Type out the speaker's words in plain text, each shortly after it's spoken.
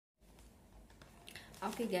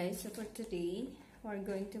Okay guys, so for today we're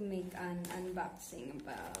going to make an unboxing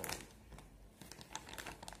about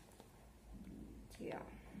yes,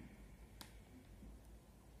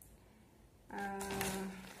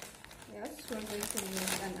 we're going to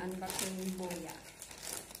make an unboxing Boya.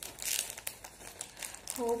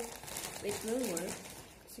 Hope it will work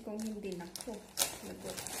kasi kung hindi nako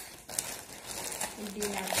lagot hindi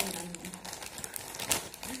natin ano.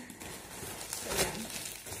 So yan,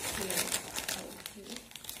 here.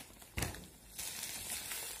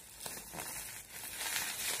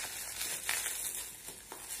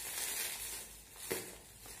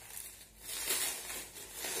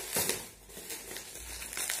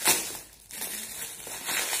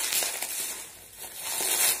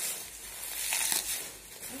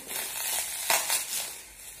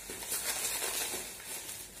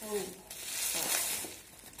 Okay.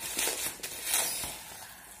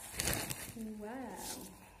 Wow,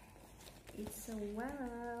 it's a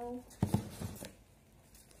wow.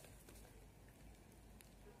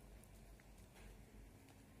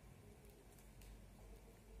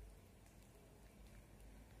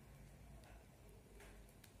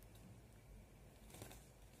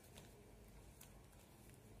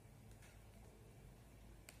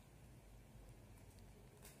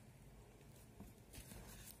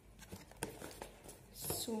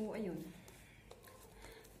 So, ayun.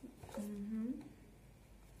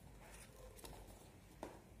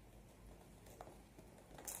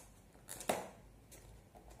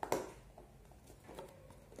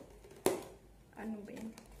 Ano ba yan?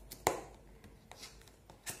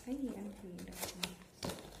 Ay, ang hirap.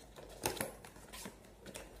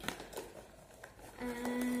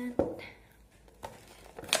 And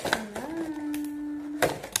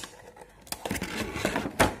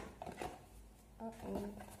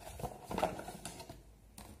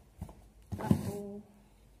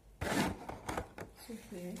so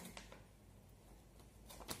here,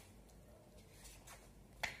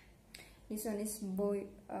 this one is Boya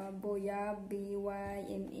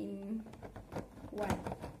BY-MM1.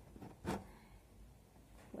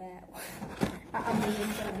 Wow. Aamihin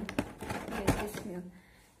ko lang. Okay, this milk.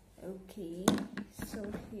 Okay, so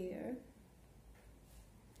here,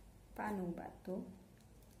 paano ba to?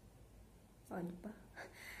 O, diba?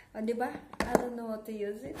 O, diba? I don't know how to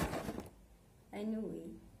use it.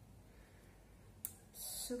 Anyway.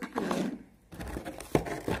 So here,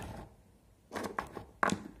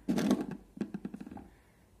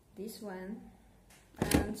 this one,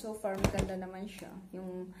 and so far maganda naman siya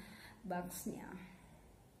yung box niya.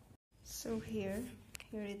 So here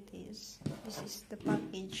it is. This is the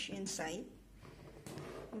package inside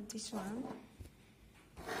of this one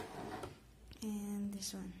and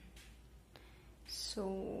this one.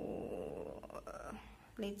 So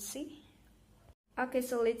let's see. Okay,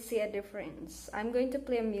 so let's see a difference. I'm going to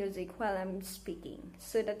play music while I'm speaking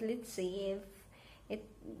so that let's see if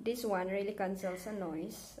this one really cancels a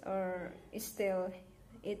noise or it's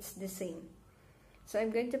the same. So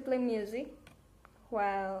I'm going to play music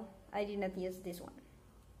while I did not use this one.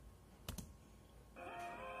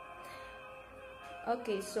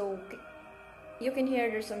 Okay, so you can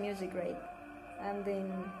hear there's some music, right? And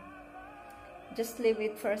then just leave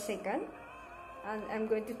it for a second, and I'm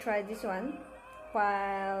going to try this one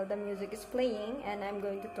while the music is playing, and I'm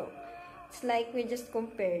going to talk. It's like we just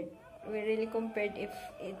compared. We really compared if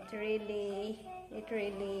it really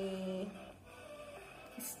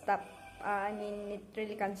stop. It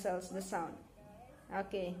really cancels the sound.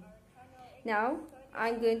 Okay. Now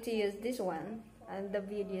I'm going to use this one, and the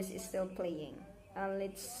videos is still playing. And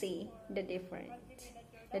let's see the difference.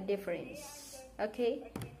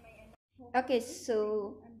 Okay. Okay.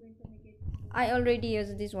 So I already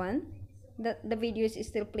used this one. The videos is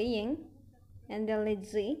still playing, and then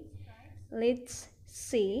let's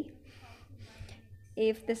see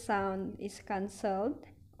if the sound is cancelled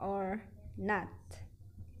or not.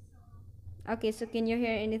 Okay, so can you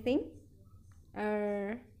hear anything,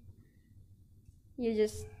 or you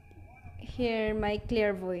just hear my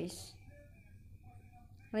clear voice?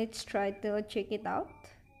 Let's try to check it out.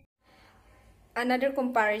 Another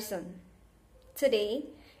comparison. Today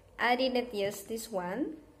I did not use this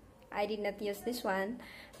one,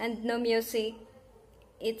 and no music.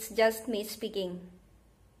 It's just me speaking.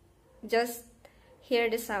 Just hear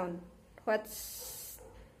the sound. What is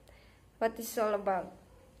all about.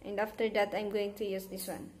 And after that, I'm going to use this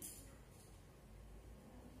one.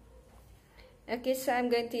 Okay, so I'm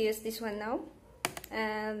going to use this one now,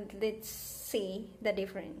 and let's see the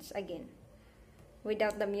difference again.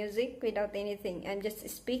 Without the music, without anything, I'm just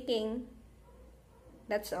speaking.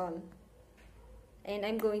 That's all. And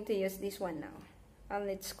I'm going to use this one now. And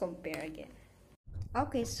let's compare again.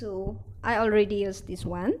 Okay, so I already used this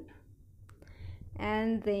one,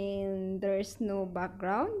 and then there's no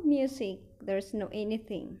background music, there's no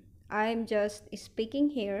anything. I'm just speaking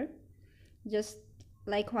here, just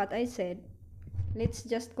like what I said. Let's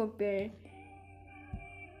just compare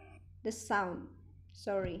the sound.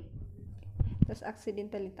 Sorry, that's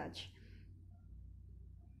accidentally touched.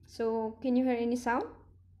 So can you hear any sound?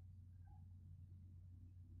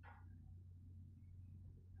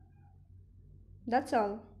 That's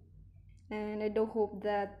all. And I do hope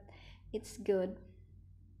that it's good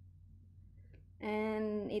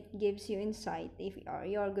and it gives you insight if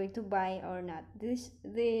you are going to buy or not. This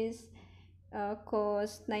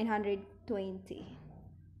cost 920.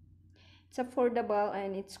 It's affordable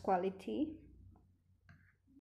and it's quality.